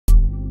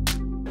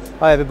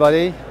Hi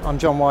everybody, I'm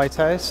John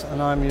Whitehouse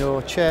and I'm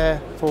your chair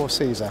for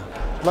CESA.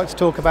 I'd like to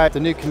talk about the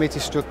new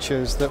committee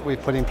structures that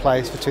we've put in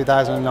place for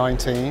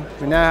 2019.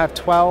 We now have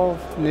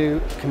 12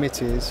 new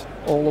committees,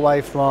 all the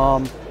way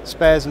from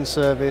spares and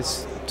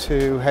service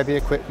to heavy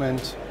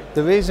equipment.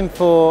 The reason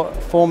for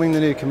forming the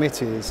new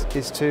committees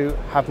is to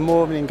have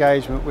more of an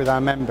engagement with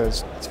our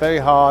members. It's very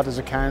hard as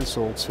a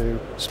council to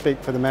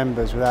speak for the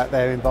members without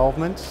their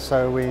involvement,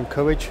 so we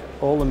encourage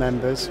all the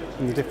members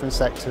in the different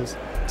sectors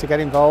to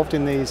get involved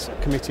in these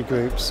committee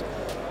groups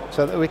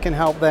so that we can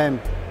help them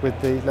with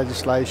the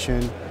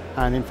legislation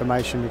and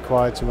information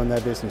required to run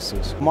their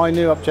businesses. My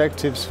new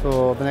objectives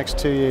for the next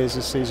 2 years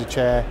as CESA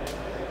Chair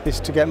is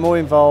to get more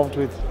involved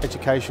with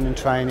education and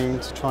training,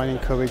 to try and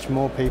encourage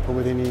more people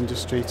within the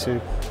industry to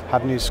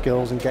have new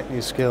skills and get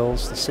new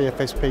skills. The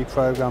CFSP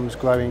programme is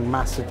growing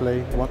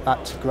massively. We want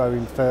that to grow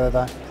in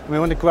further. And we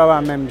want to grow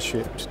our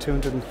membership to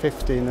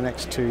 250 in the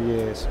next 2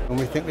 years. And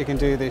we think we can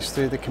do this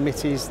through the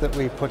committees that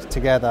we put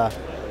together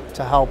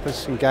to help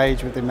us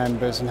engage with the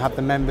members and have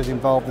the members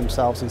involve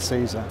themselves in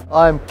CESA.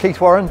 I'm Keith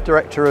Warren,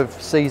 Director of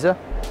CESA,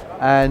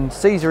 and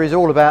CESA is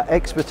all about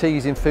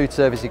expertise in food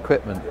service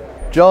equipment.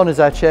 John, as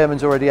our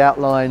chairman's already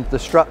outlined the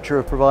structure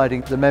of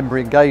providing the member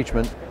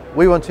engagement.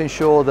 We want to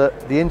ensure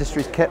that the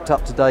industry is kept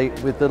up to date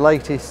with the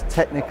latest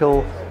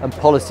technical and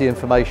policy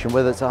information,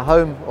 whether it's at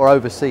home or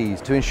overseas,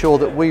 to ensure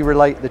that we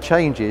relate the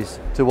changes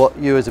to what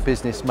you as a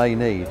business may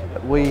need.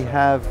 We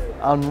have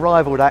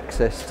unrivaled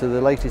access to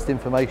the latest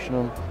information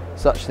on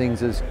such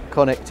things as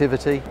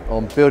connectivity,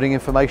 on building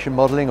information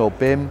modelling or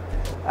BIM,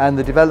 and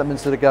the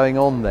developments that are going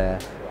on there.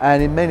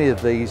 And in many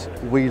of these,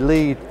 we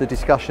lead the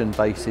discussion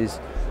bases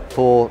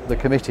for the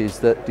committees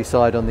that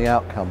decide on the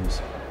outcomes.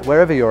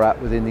 Wherever you're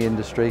at within the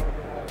industry,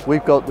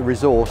 we've got the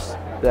resource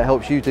that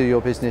helps you do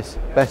your business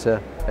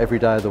better every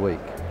day of the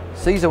week.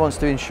 CESA wants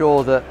to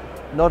ensure that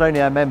not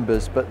only our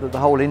members, but that the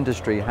whole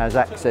industry has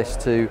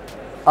access to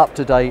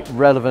up-to-date,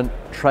 relevant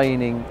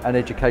training and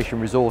education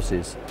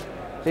resources.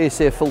 Here you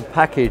see a full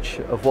package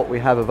of what we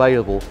have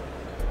available,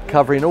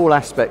 covering all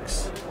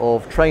aspects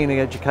of training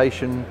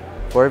education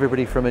for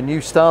everybody from a new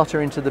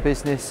starter into the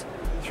business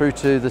through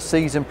to the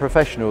seasoned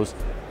professionals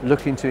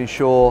looking to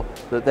ensure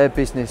that their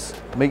business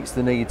meets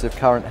the needs of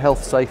current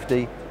health,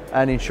 safety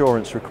and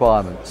insurance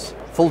requirements.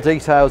 Full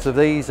details of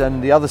these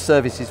and the other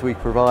services we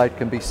provide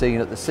can be seen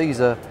at the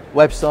CESA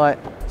website,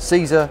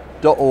 cesa.org.uk.